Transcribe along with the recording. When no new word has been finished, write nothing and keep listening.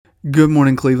Good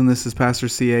morning, Cleveland. This is Pastor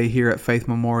CA here at Faith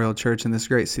Memorial Church in this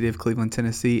great city of Cleveland,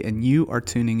 Tennessee, and you are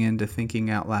tuning in to Thinking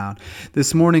Out Loud.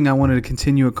 This morning, I wanted to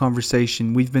continue a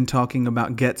conversation. We've been talking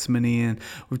about Gethsemane, and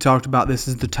we've talked about this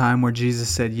is the time where Jesus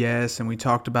said yes, and we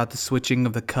talked about the switching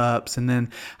of the cups, and then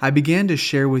I began to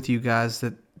share with you guys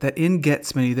that in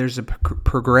Gethsemane, there's a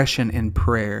progression in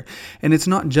prayer. And it's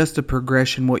not just a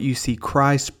progression what you see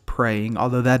Christ praying,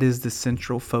 although that is the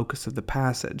central focus of the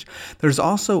passage. There's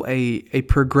also a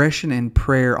progression in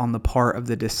prayer on the part of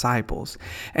the disciples.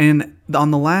 And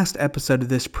on the last episode of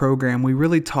this program, we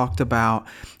really talked about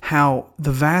how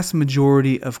the vast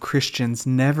majority of Christians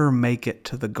never make it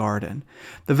to the garden.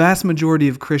 The vast majority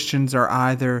of Christians are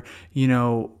either,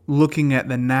 looking at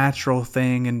the natural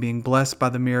thing and being blessed by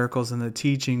the miracles and the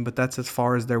teaching, but that's as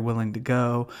far as they're willing to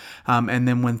go. And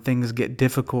then when things get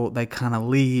difficult, they kind of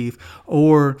leave.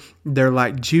 Or they're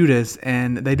like Judas,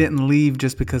 and they didn't leave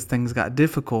just because things got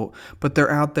difficult, but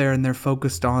they're out there and they're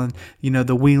focused on,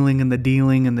 the wheeling and the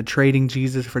dealing and the trading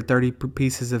Jesus for 30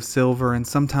 pieces of silver. And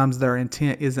sometimes their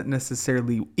intent isn't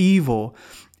necessarily evil.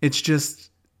 It's just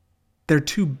they're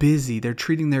too busy. They're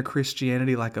treating their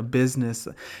Christianity like a business,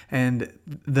 and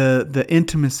the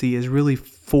intimacy is really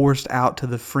forced out to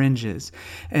the fringes.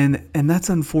 And that's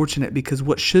unfortunate, because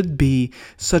what should be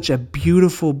such a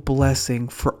beautiful blessing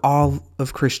for all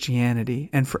of Christianity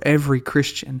and for every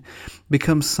Christian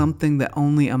becomes something that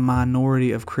only a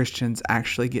minority of Christians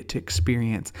actually get to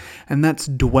experience. And that's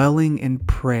dwelling in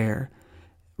prayer,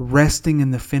 resting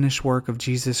in the finished work of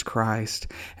Jesus Christ,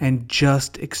 and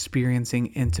just experiencing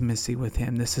intimacy with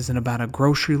Him. This isn't about a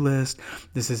grocery list.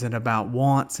 This isn't about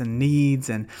wants and needs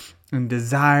and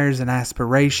desires and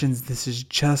aspirations. This is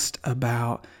just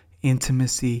about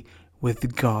intimacy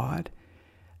with God.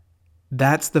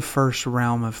 That's the first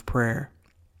realm of prayer.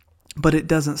 But it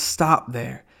doesn't stop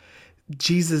there.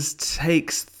 Jesus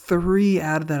takes 3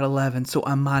 out of that 11. So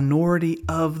a minority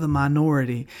of the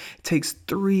minority takes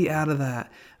 3 out of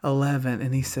that 11,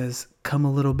 and He says, come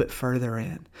a little bit further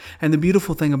in. And the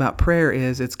beautiful thing about prayer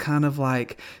is it's kind of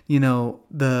like,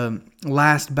 the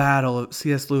last battle of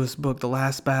C.S. Lewis' book, The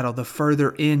Last Battle. The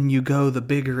further in you go, the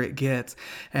bigger it gets.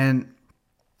 And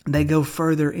they go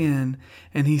further in,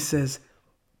 and He says,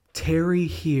 tarry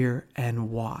here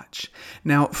and watch.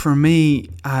 Now, for me,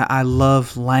 I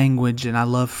love language and I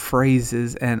love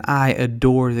phrases, and I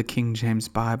adore the King James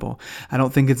Bible. I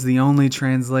don't think it's the only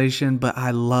translation, but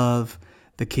I love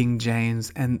the King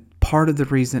James. And part of the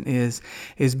reason is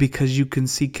because you can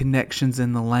see connections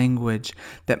in the language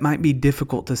that might be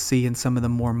difficult to see in some of the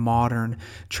more modern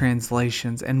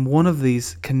translations. And one of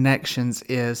these connections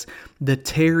is the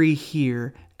tarry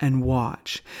here and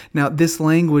watch. Now, this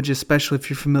language, especially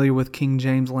if you're familiar with King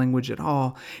James language at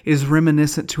all, is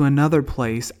reminiscent to another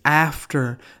place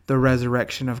after the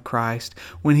resurrection of Christ,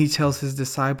 when He tells His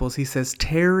disciples, He says,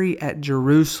 tarry at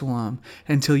Jerusalem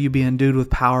until you be endued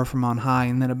with power from on high.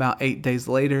 And then about 8 days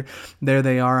later, there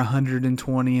they are,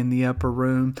 120 in the upper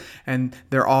room, and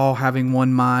they're all having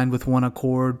one mind with one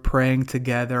accord, praying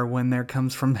together, when there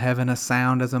comes from heaven a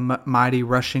sound as a mighty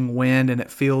rushing wind, and it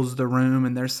fills the room,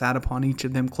 and there sat upon each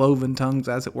of them cloven tongues,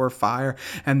 as it were fire,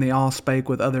 and they all spake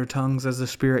with other tongues as the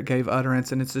Spirit gave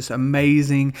utterance. And it's this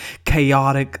amazing,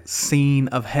 chaotic scene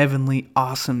of heavenly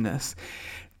awesomeness.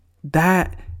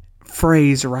 That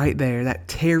phrase right there, that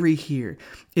tarry here,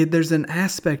 there's an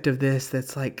aspect of this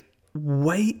that's like,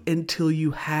 wait until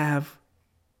you have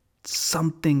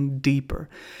something deeper.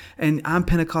 And I'm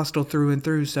Pentecostal through and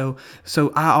through, so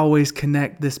I always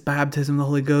connect this baptism of the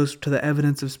Holy Ghost to the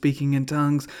evidence of speaking in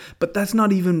tongues. But that's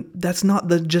not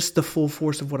just the full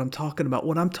force of what I'm talking about.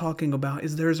 What I'm talking about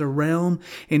is there's a realm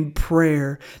in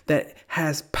prayer that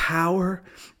has power,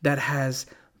 that has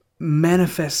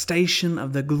manifestation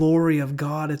of the glory of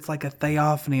God. It's like a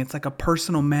theophany. It's like a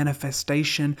personal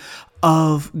manifestation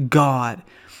of God.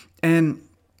 And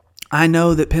I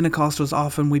know that Pentecostals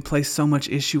often we place so much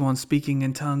issue on speaking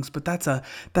in tongues, but that's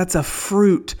a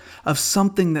fruit of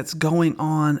something that's going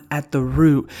on at the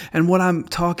root. And what I'm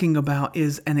talking about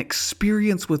is an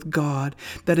experience with God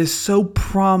that is so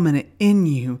prominent in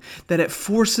you that it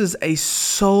forces a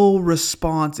soul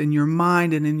response in your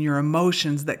mind and in your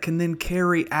emotions that can then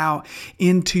carry out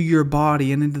into your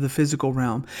body and into the physical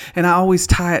realm. And I always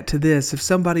tie it to this. If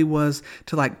somebody was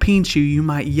to pinch you, you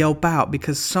might yelp out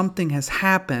because something has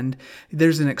happened.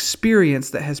 There's an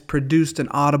experience that has produced an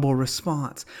audible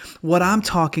response. What I'm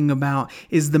talking about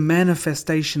is the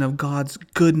manifestation of God's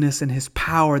goodness and His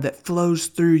power that flows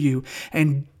through you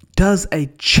and does a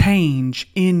change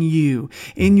in you,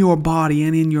 in your body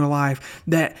and in your life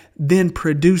that then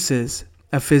produces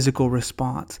a physical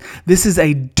response. This is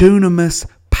a dunamis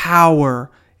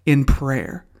power in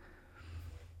prayer.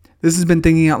 This has been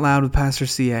Thinking Out Loud with Pastor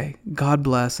CA. God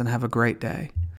bless and have a great day.